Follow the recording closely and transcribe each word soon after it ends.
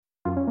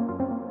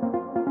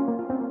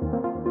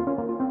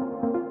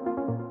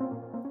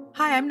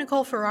Hi, I'm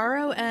Nicole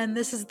Ferraro, and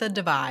this is The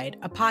Divide,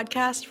 a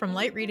podcast from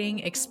Light Reading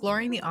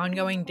exploring the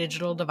ongoing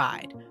digital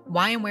divide,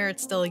 why and where it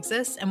still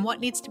exists, and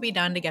what needs to be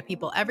done to get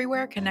people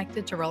everywhere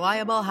connected to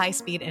reliable,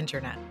 high-speed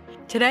internet.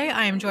 Today,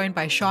 I am joined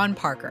by Sean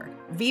Parker,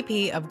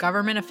 VP of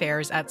Government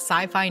Affairs at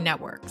Sci-Fi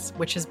Networks,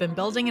 which has been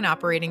building and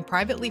operating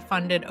privately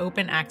funded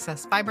open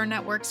access fiber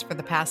networks for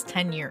the past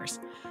 10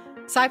 years.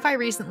 Sci-Fi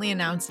recently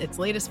announced its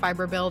latest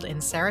fiber build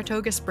in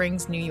Saratoga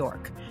Springs, New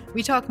York.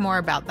 We talk more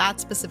about that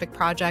specific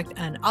project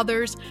and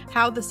others,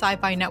 how the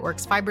Sci-Fi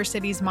Network's Fiber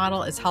Cities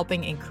model is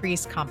helping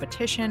increase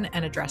competition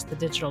and address the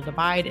digital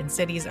divide in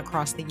cities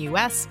across the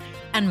U.S.,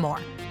 and more.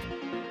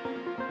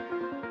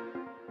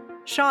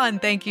 Sean,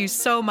 thank you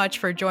so much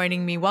for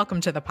joining me.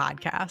 Welcome to the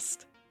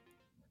podcast.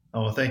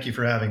 Oh, well, thank you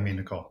for having me,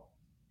 Nicole.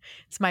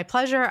 It's my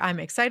pleasure. I'm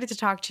excited to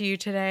talk to you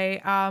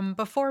today.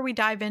 Before we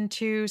dive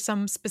into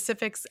some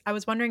specifics, I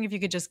was wondering if you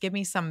could just give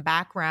me some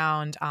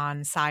background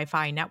on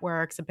Sci-Fi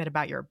Networks, a bit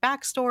about your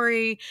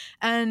backstory,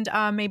 and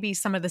maybe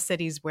some of the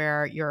cities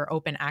where your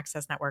open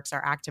access networks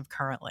are active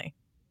currently.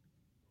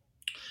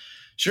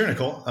 Sure,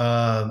 Nicole.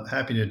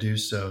 Happy to do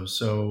so.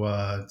 So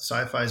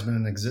Sci-Fi has been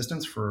in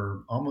existence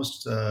for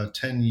almost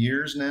 10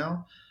 years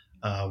now.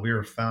 We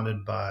were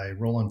founded by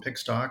Roland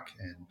Pickstock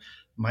and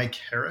Mike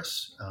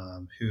Harris,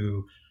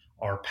 who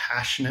are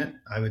passionate,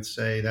 I would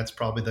say that's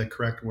probably the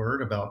correct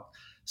word, about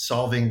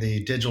solving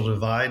the digital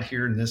divide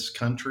here in this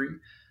country.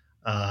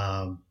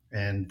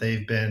 And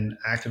they've been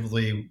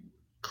actively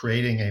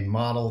creating a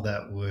model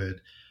that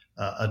would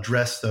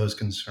address those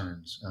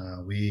concerns.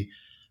 We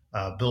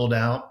build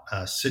out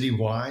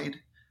citywide.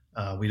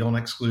 We don't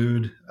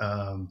exclude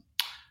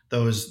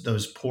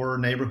those poorer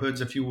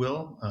neighborhoods, if you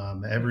will.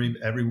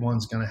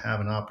 Everyone's going to have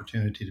an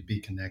opportunity to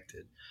be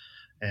connected.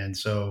 And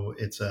so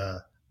it's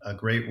a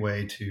great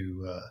way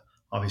to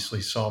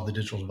obviously solve the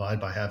digital divide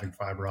by having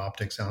fiber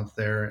optics out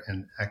there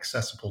and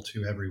accessible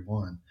to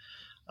everyone.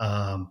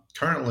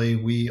 Currently,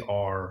 we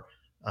are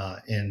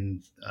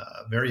in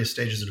various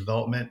stages of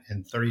development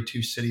in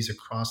 32 cities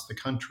across the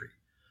country.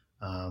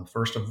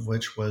 First of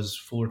which was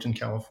Fullerton,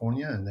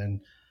 California, and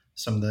then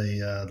some of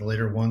the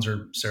later ones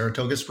are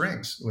Saratoga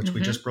Springs, which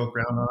we just broke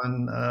ground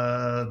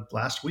on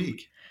last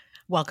week.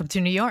 Welcome to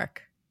New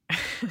York.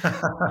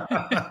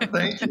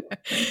 Thank you.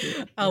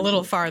 A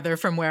little farther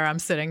from where I'm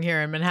sitting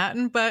here in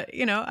Manhattan, but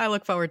I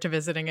look forward to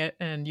visiting it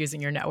and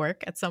using your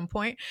network at some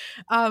point.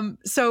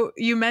 So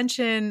you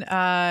mentioned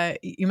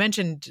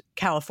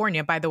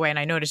California, by the way, and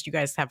I noticed you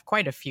guys have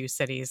quite a few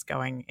cities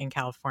going in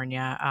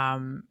California.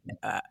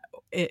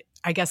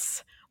 I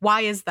guess,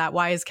 why is that?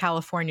 Why is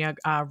California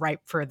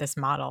ripe for this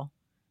model?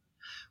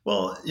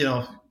 Well,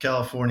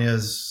 California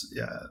is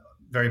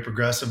very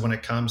progressive when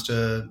it comes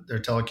to their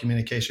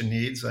telecommunication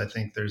needs. I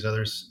think there's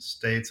other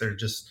states that are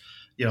just,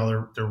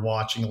 they're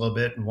watching a little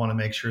bit and want to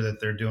make sure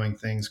that they're doing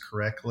things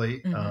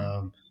correctly.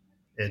 Mm-hmm.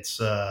 It's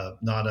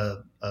not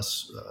a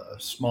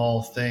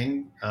small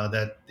thing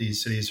that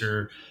these cities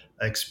are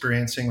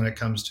experiencing when it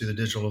comes to the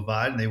digital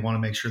divide, and they want to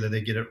make sure that they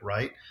get it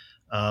right.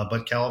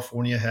 But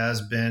California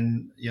has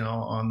been,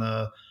 on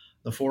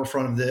the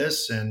forefront of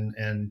this and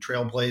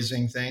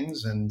trailblazing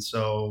things. And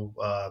so,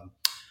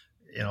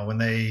 when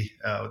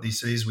these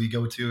cities we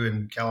go to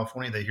in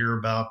California, they hear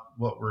about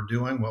what we're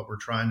doing, what we're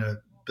trying to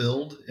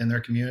build in their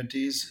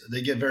communities, they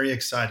get very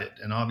excited.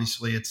 And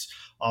obviously, it's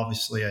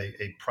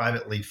a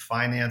privately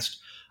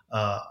financed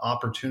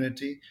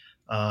opportunity.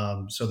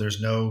 So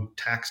there's no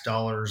tax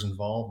dollars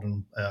involved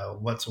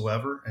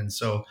whatsoever. And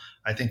so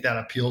I think that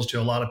appeals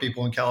to a lot of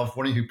people in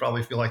California who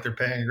probably feel like they're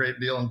paying a great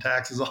deal in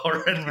taxes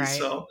already. Right.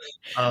 So,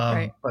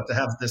 Right. But to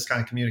have this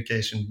kind of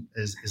communication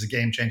is a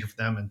game changer for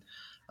them. And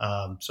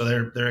so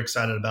they're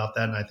excited about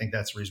that. And I think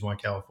that's the reason why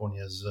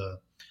California is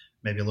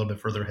maybe a little bit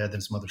further ahead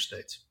than some other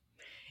states.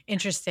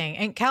 Interesting.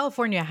 And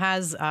California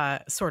has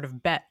sort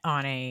of bet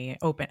on an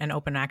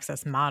open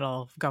access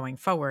model going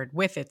forward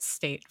with its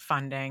state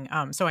funding.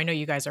 So I know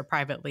you guys are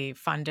privately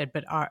funded,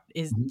 but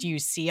do you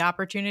see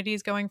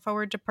opportunities going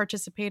forward to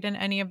participate in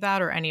any of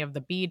that, or any of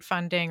the BEAD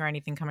funding, or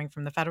anything coming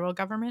from the federal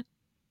government?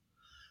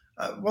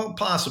 Well,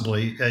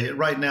 possibly.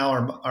 Right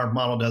now, our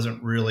model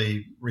doesn't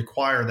really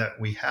require that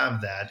we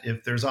have that.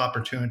 If there's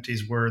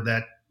opportunities where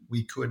that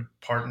we could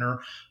partner,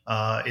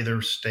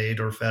 either state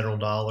or federal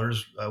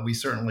dollars, we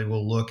certainly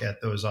will look at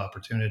those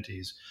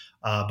opportunities.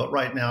 But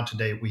right now, to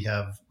date, we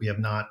have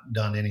not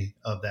done any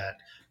of that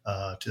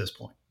to this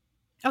point.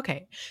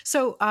 Okay.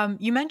 So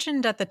you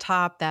mentioned at the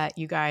top that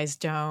you guys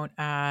don't,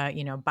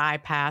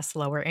 bypass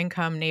lower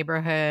income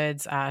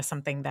neighborhoods,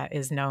 something that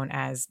is known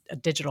as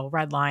digital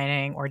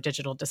redlining or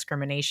digital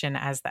discrimination,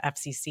 as the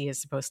FCC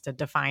is supposed to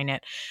define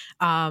it.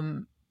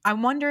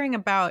 I'm wondering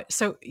about,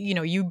 so,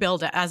 you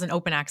build it as an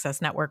open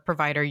access network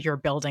provider, you're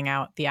building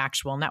out the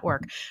actual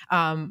network.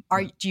 Do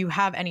you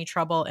have any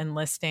trouble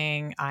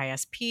enlisting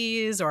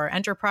ISPs or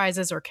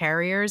enterprises or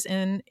carriers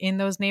in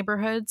those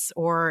neighborhoods,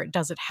 or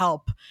does it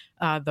help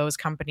those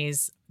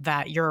companies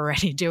that you're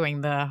already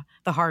doing the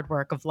hard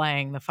work of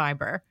laying the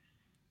fiber?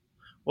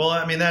 Well,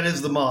 I mean, that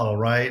is the model,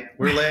 right?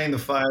 We're laying the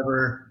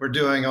fiber, we're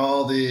doing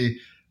all the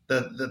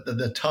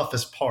the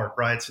toughest part,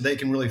 right? So they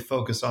can really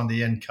focus on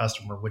the end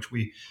customer, which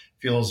we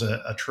feel is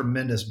a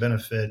tremendous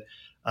benefit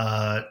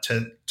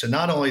to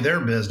not only their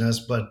business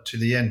but to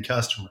the end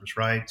customers,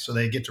 right? So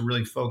they get to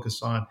really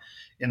focus on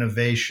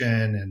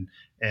innovation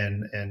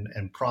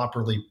and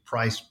properly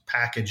priced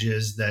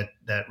packages that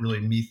really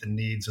meet the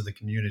needs of the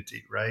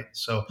community, right?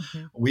 So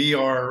Mm-hmm. we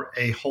are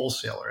a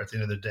wholesaler at the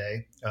end of the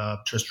day,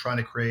 just trying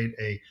to create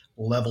a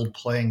leveled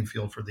playing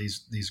field for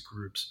these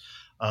groups,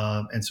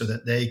 and so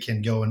that they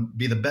can go and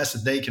be the best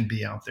that they can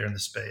be out there in the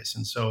space.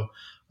 And so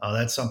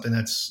that's something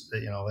that's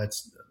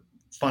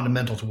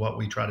fundamental to what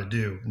we try to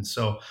do. And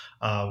so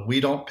we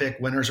don't pick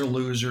winners or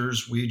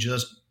losers. We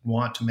just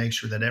want to make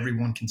sure that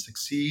everyone can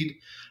succeed,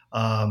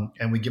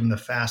 and we give them the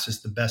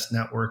fastest, the best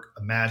network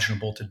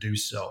imaginable to do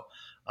so.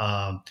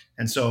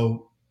 And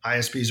so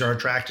ISPs are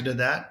attracted to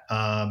that.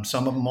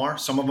 Some of them are,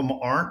 some of them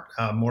aren't.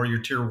 More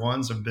your tier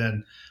ones have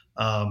been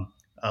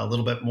a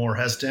little bit more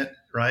hesitant,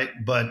 right?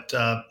 But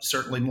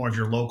certainly more of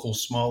your local,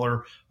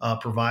 smaller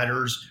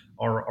providers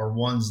are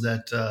ones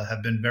that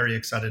have been very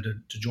excited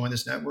to join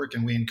this network.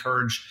 And we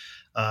encourage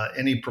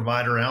any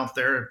provider out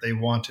there, if they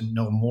want to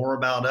know more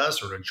about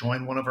us or to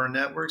join one of our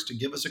networks, to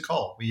give us a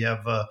call. We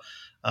have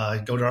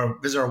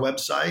visit our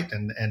website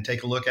and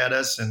take a look at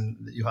us, and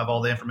you have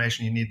all the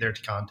information you need there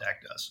to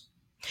contact us.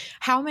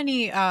 How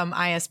many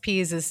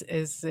ISPs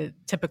is it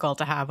typical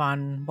to have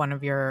on one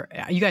of your?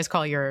 You guys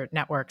call your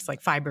networks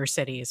like fiber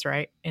cities,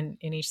 right? In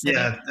each city.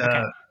 Yeah,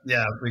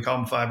 yeah, we call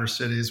them fiber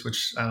cities,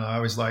 which I don't know, I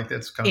always like.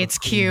 That's kind of it's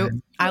cute.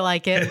 Name. I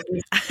like it.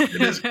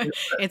 It is cute.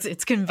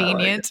 It's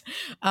convenient.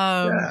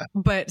 Yeah,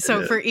 but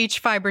so for each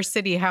fiber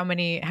city, how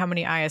many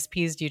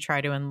ISPs do you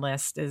try to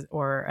enlist?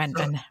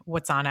 And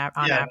what's on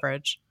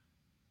average?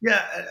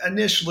 Yeah,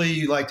 initially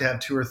you like to have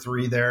 2 or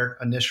 3 there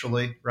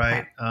initially,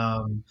 right?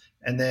 Okay.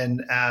 And then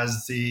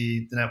as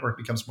the network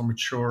becomes more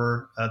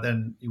mature,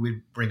 then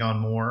we bring on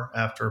more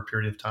after a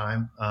period of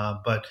time.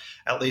 But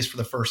at least for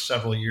the first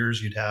several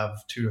years, you'd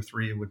have 2 or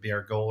 3 would be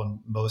our goal in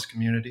most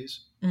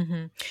communities.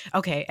 Mm-hmm.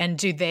 Okay. And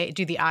do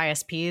the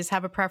ISPs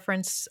have a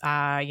preference?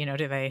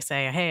 Do they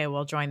say, hey,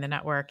 we'll join the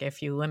network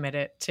if you limit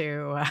it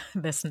to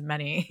this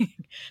many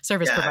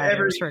service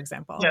providers, for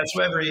example?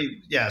 So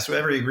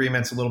every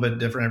agreement's a little bit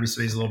different. Every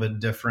city's a little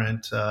bit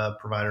different.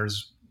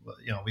 Providers,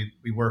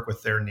 we work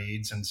with their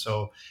needs. And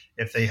so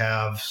if they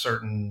have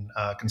certain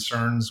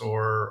concerns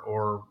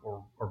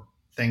or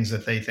things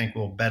that they think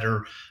will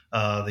better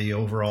the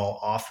overall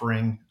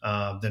offering,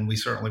 then we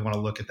certainly want to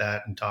look at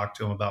that and talk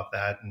to them about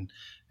that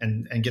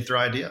and get their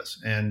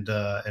ideas and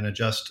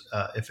adjust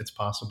if it's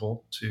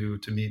possible to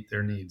meet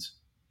their needs.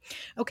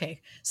 Okay.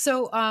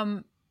 So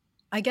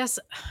I guess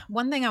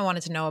one thing I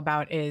wanted to know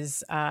about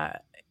is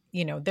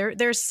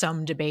there's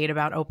some debate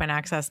about open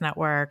access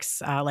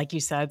networks. Like you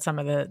said, some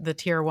of the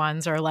tier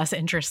ones are less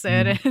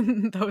interested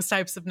in those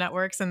types of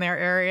networks in their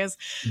areas.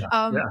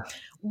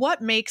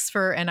 What makes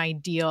for an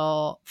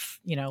ideal,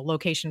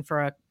 location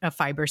for a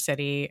fiber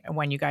city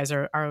when you guys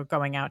are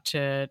going out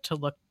to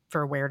look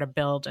for where to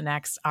build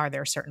next? Are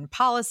there certain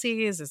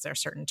policies? Is there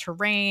certain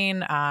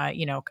terrain?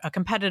 A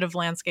competitive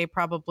landscape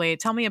probably.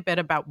 Tell me a bit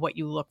about what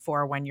you look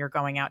for when you're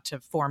going out to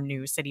form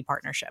new city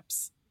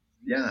partnerships.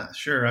 Yeah,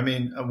 sure. I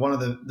mean, one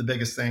of the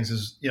biggest things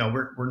is,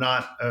 we're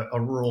not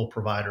a rural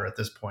provider at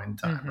this point in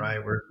time,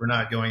 right? We're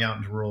not going out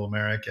into rural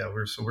America.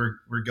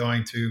 We're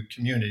going to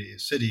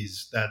communities,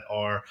 cities that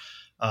are,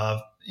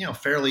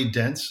 fairly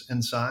dense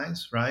in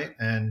size, right?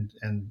 And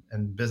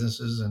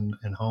businesses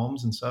and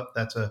homes and stuff.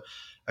 That's a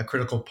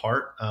critical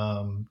part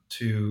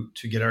to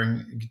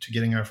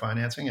getting our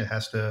financing. It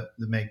has to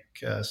make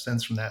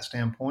sense from that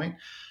standpoint.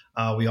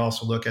 We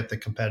also look at the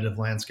competitive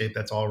landscape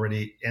that's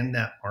already in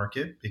that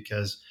market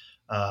because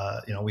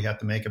we have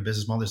to make a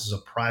business model. This is a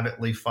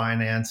privately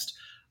financed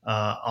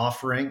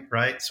offering,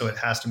 right? So it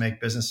has to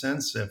make business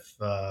sense. If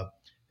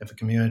a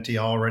community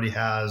already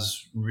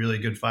has really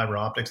good fiber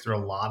optics, there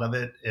are a lot of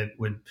it. It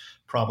would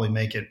probably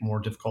make it more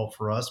difficult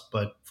for us.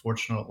 But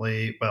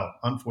unfortunately,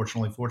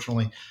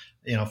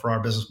 for our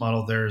business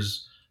model,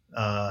 there's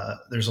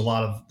a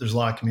lot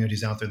of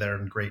communities out there that are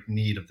in great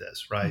need of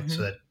this, right?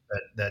 So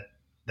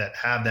that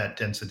have that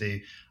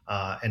density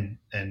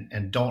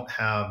and don't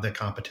have the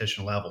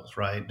competition levels,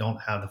 right? Don't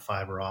have the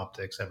fiber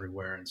optics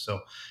everywhere. And so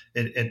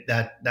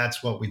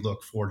that's what we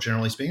look for,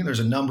 generally speaking. There's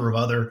a number of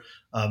other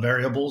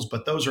variables,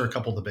 but those are a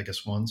couple of the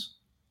biggest ones.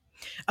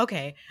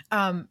 Okay.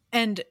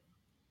 And,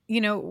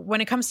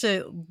 when it comes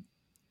to,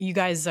 you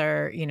guys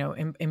are,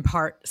 in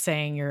part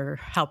saying you're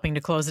helping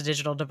to close the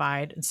digital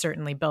divide, and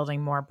certainly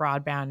building more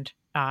broadband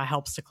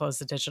helps to close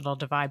the digital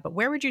divide. But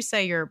where would you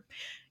say your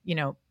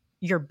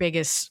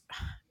biggest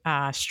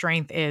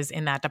strength is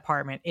in that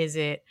department? Is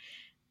it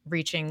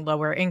reaching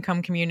lower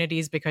income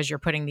communities because you're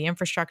putting the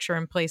infrastructure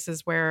in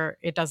places where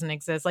it doesn't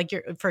exist? Like,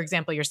 for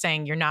example, you're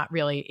saying you're not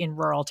really in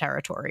rural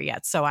territory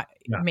yet. So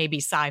maybe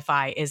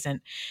sci-fi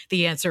isn't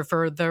the answer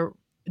for the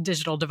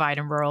digital divide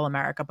in rural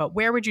America. But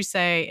where would you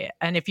say,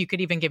 and if you could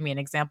even give me an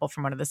example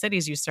from one of the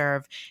cities you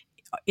serve,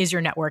 is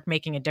your network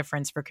making a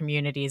difference for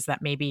communities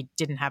that maybe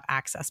didn't have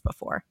access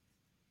before?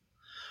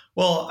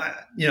 Well,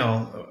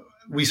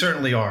 We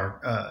certainly are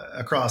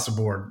across the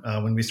board.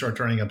 When we start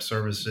turning up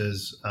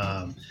services,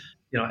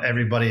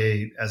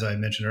 everybody, as I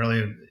mentioned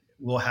earlier,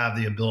 will have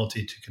the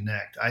ability to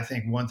connect. I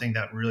think one thing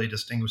that really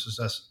distinguishes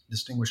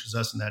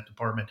us in that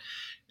department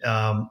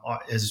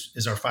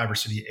is our Fiber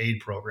City Aid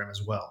program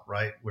as well,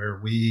 right?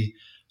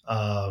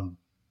 Um,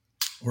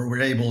 where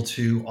we're able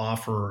to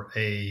offer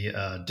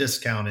a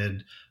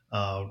discounted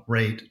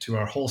rate to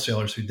our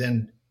wholesalers, who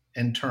then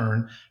in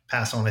turn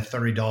pass on a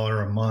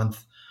 $30 a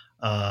month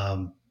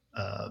um,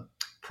 uh,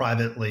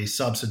 privately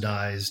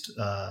subsidized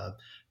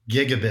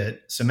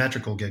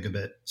symmetrical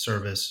gigabit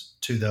service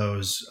to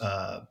those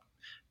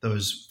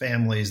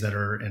families that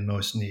are in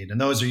most need. And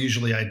those are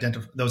usually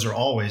those are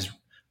always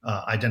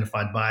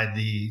identified by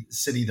the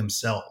city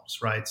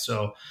themselves, right?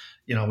 So,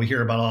 we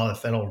hear about all the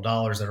federal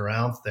dollars that are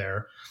out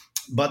there,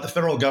 but the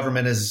federal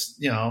government is,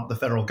 the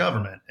federal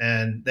government,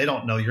 and they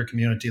don't know your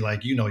community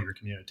like you know your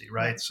community,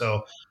 right?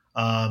 So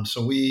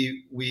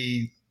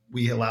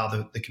we allow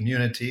the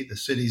community, the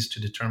cities, to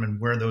determine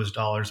where those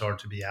dollars are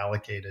to be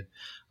allocated.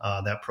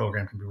 That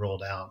program can be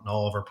rolled out, and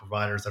all of our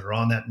providers that are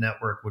on that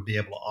network would be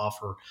able to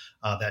offer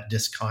that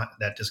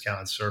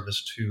discounted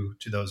service to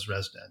those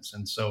residents.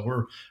 And so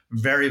we're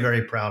very,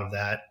 very proud of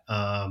that.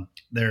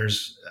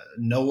 There's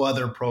no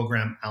other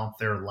program out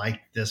there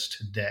like this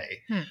today.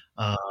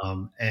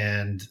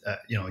 Again,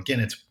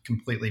 it's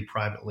completely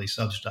privately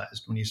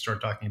subsidized. When you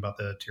start talking about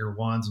the tier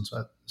ones and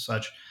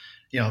such,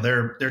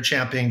 they're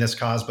championing this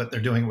cause, but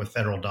they're doing it with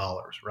federal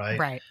dollars, right?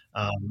 Right.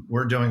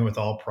 We're doing it with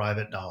all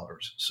private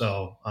dollars.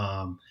 So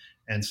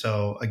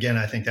again,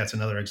 I think that's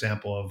another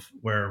example of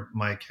where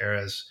Mike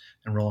Harris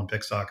and Roland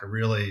Pixock are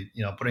really,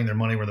 putting their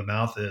money where the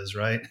mouth is,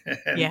 right?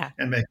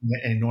 And making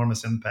an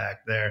enormous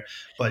impact there.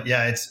 But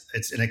yeah,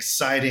 it's an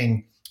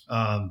exciting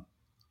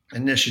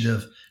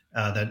initiative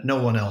that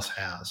no one else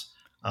has.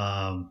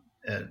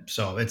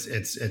 So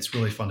it's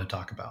really fun to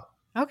talk about.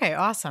 Okay,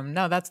 awesome.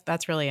 No,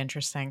 that's really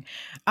interesting.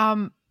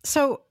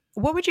 So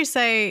what would you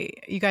say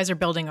you guys are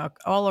building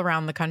all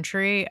around the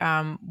country?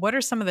 What are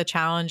some of the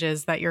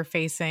challenges that you're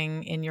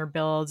facing in your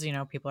builds?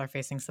 People are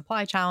facing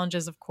supply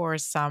challenges, of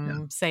course.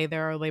 Some say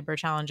there are labor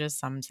challenges.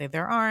 Some say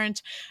there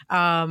aren't.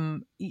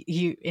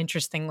 You,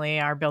 interestingly,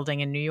 are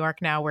building in New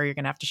York now, where you're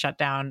going to have to shut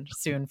down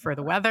soon for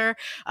the weather.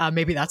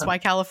 Maybe that's why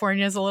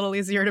California is a little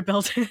easier to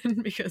build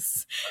in,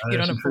 because you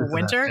don't have full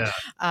winter.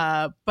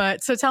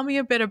 But so tell me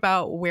a bit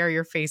about where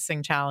you're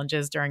facing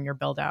challenges during your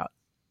build out.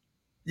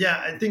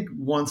 Yeah, I think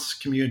once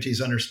communities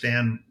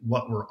understand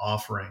what we're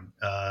offering,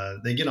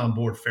 they get on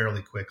board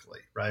fairly quickly,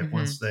 right? Mm-hmm.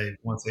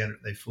 Once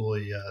they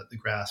fully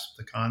grasp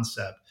the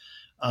concept.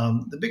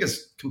 The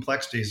biggest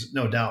complexity is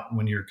no doubt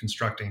when you're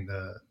constructing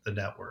the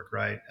network,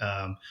 right?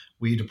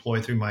 We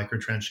deploy through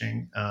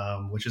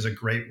microtrenching, which is a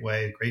great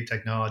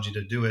technology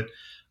to do it.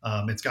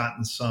 It's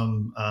gotten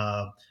some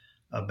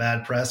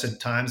bad press at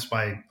times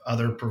by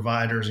other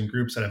providers and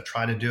groups that have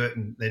tried to do it,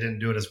 and they didn't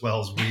do it as well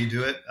as we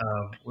do it.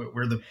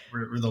 We're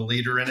the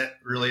leader in it,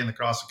 really,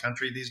 across the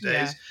country these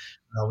days.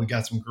 Yeah. We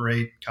got some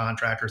great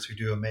contractors who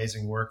do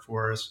amazing work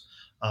for us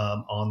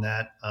on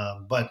that.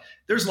 But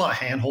there's a lot of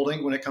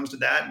hand-holding when it comes to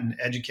that, and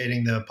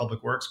educating the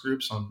public works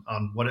groups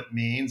on what it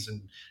means.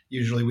 And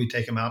usually we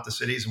take them out to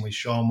cities and we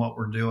show them what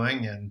we're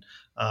doing, and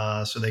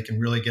so they can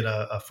really get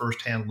a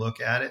firsthand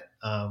look at it,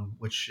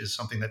 which is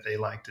something that they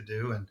like to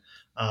do.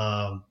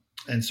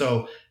 And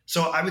so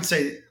I would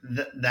say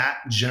that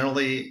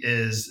generally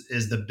is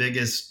the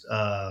biggest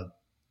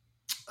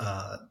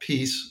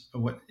piece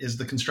of what is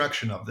the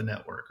construction of the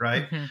network,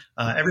 right?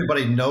 Mm-hmm.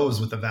 Everybody knows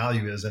what the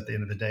value is at the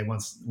end of the day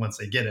once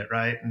they get it,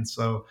 right? And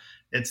so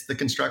it's the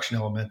construction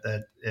element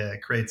that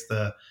creates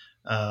the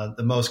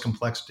most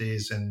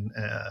complexities and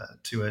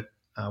to it.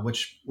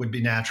 Which would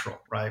be natural,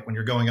 right? When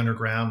you're going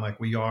underground like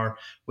we are,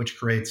 which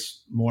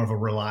creates more of a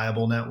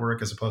reliable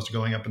network as opposed to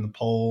going up in the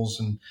poles,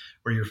 and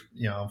where you're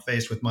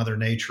faced with Mother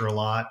Nature a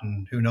lot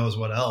and who knows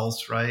what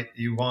else, right?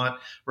 You want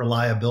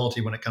reliability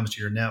when it comes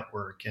to your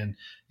network. And,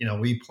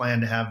 we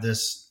plan to have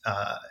this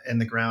in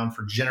the ground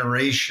for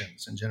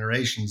generations and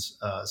generations.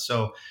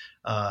 So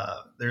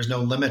there's no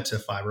limit to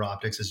fiber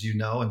optics, as you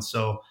know. And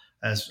so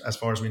as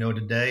far as we know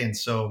today. And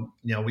so,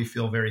 we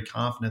feel very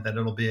confident that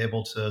it'll be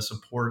able to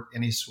support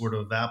any sort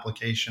of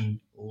application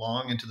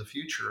long into the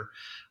future.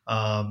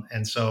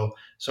 And so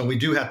we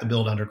do have to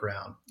build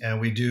underground,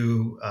 and we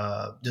do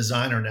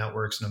design our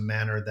networks in a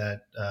manner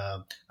that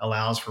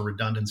allows for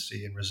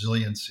redundancy and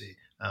resiliency.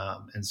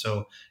 And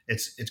so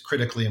it's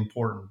critically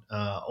important.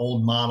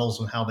 Old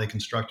models and how they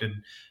constructed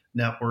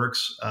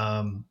networks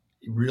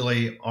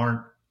really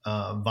aren't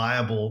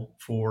viable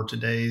for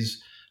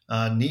today's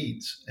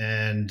needs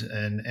and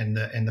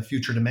the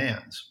future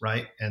demands,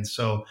 right? And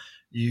so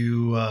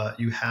you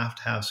have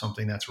to have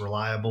something that's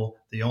reliable.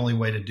 The only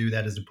way to do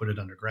that is to put it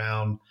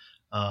underground.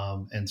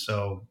 And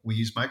so we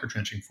use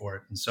microtrenching for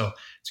it. And so,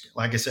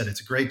 like I said,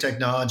 it's a great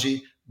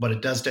technology, but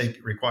it does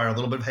require a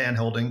little bit of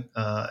hand-holding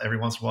every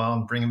once in a while,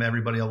 and bringing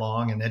everybody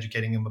along and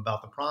educating them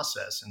about the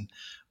process. And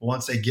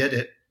once they get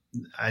it,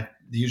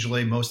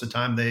 usually most of the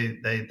time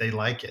they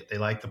like it. They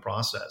like the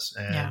process,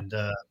 and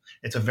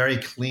it's a very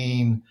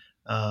clean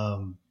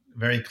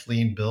very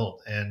clean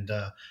build, and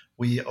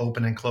we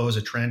open and close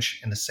a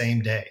trench in the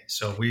same day.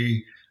 So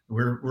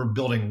we're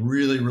building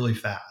really, really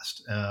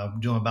fast,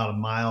 doing about a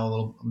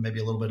mile, maybe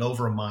a little bit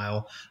over a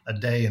mile a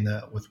day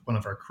with one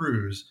of our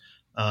crews,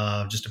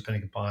 just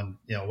depending upon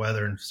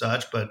weather and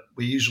such. But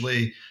we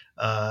usually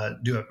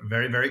do it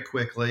very, very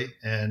quickly,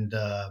 and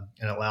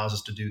it allows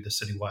us to do the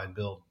citywide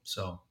build.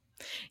 So.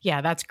 Yeah,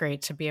 that's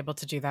great to be able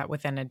to do that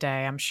within a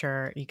day. I'm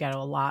sure you get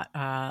a lot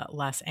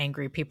less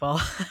angry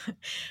people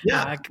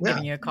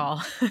giving you a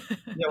call.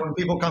 When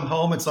people come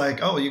home, it's like,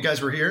 oh, you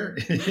guys were here?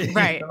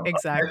 Right,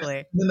 exactly.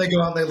 And then they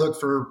go out and they look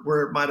for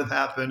where it might have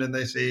happened and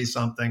they see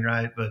something,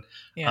 right? But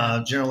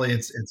generally,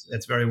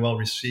 it's very well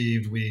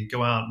received. We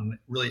go out and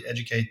really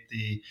educate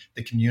the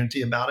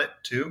community about it,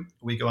 too.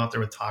 We go out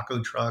there with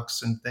taco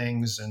trucks and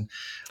things, and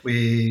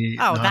we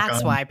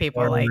that's why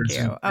people like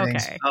you.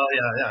 Okay. Oh,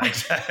 yeah,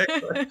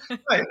 exactly.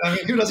 Right. I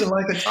mean, who doesn't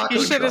like a taco truck?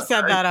 You should have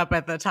said that up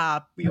at the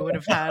top. You would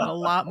have had a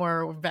lot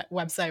more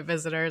website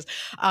visitors.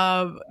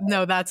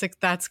 No,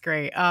 that's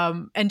great.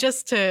 And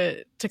just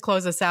to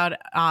close us out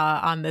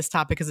on this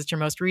topic, because it's your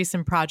most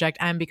recent project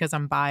and because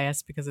I'm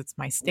biased because it's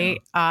my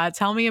state,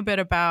 tell me a bit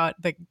about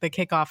the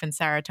kickoff in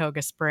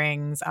Saratoga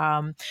Springs.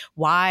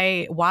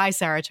 Why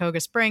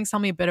Saratoga Springs? Tell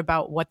me a bit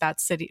about what that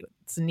city's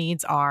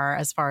needs are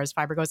as far as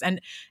fiber goes.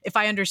 And if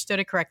I understood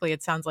it correctly,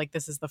 it sounds like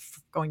this is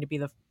going to be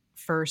the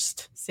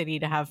first city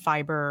to have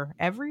fiber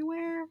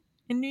everywhere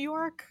in New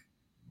York.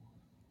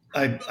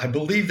 I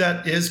believe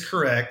that is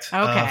correct.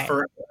 Okay.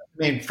 For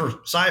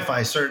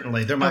Sci-Fi,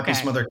 certainly there might be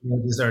some other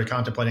communities that are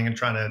contemplating and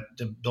trying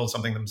to build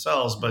something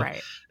themselves, but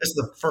this is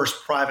the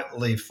first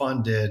privately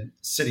funded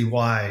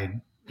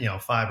citywide,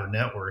 fiber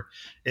network.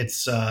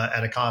 It's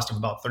at a cost of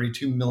about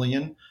 $32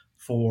 million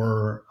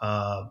for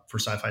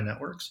Sci-Fi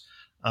Networks.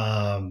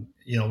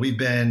 We've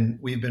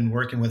been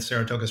working with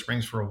Saratoga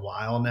Springs for a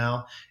while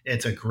now.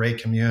 It's a great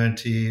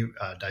community,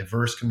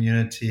 diverse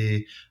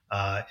community.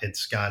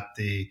 It's got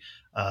the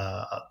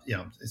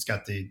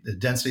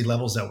density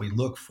levels that we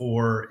look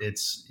for.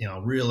 It's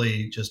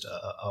really just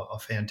a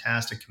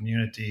fantastic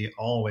community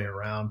all the way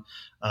around.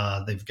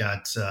 They've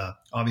got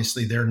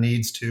obviously their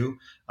needs too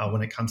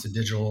when it comes to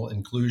digital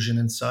inclusion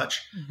and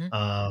such.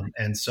 Mm-hmm.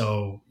 And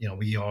so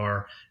we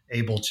are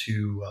able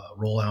to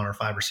roll out our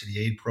Fiber City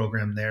Aid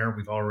program there.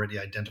 We've already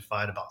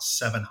identified about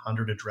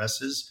 700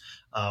 addresses,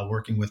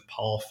 working with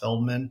Paul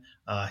Feldman,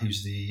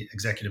 who's the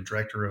executive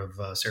director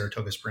of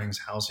Saratoga Springs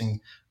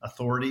Housing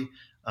Authority.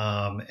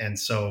 And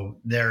so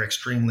they're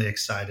extremely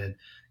excited.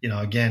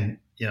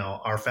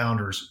 Our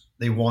founders,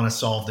 they want to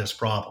solve this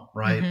problem,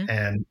 right? Mm-hmm.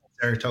 And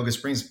Saratoga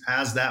Springs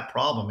has that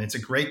problem. It's a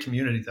great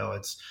community, though.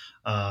 It's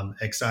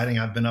exciting.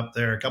 I've been up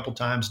there a couple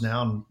times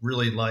now and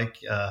really like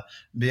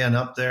being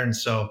up there. And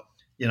so,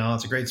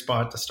 it's a great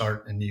spot to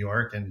start in New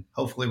York, and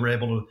hopefully we're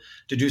able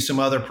to do some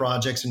other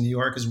projects in New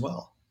York as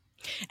well.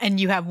 And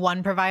you have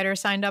one provider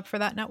signed up for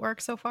that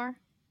network so far?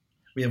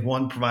 We have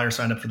one provider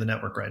signed up for the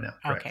network right now.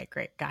 Correct. Okay,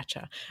 great.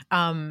 Gotcha.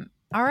 All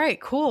right,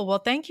 cool. Well,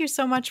 thank you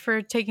so much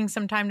for taking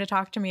some time to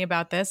talk to me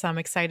about this. I'm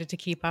excited to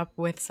keep up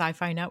with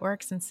Sci-Fi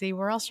Networks and see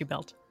where else you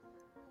build.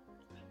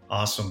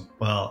 Awesome.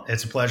 Well,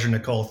 it's a pleasure,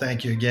 Nicole.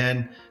 Thank you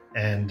again.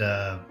 And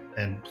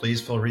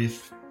please feel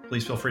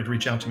free to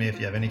reach out to me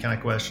if you have any kind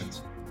of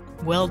questions.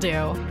 Will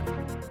do.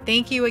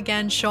 Thank you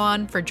again,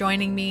 Sean, for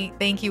joining me.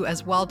 Thank you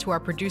as well to our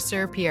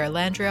producer, Pierre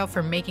Landrio,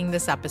 for making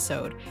this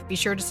episode. Be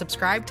sure to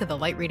subscribe to the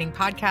Light Reading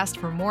Podcast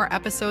for more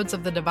episodes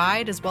of The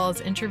Divide, as well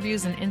as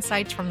interviews and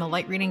insights from the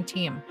Light Reading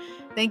team.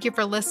 Thank you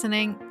for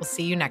listening. We'll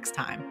see you next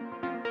time.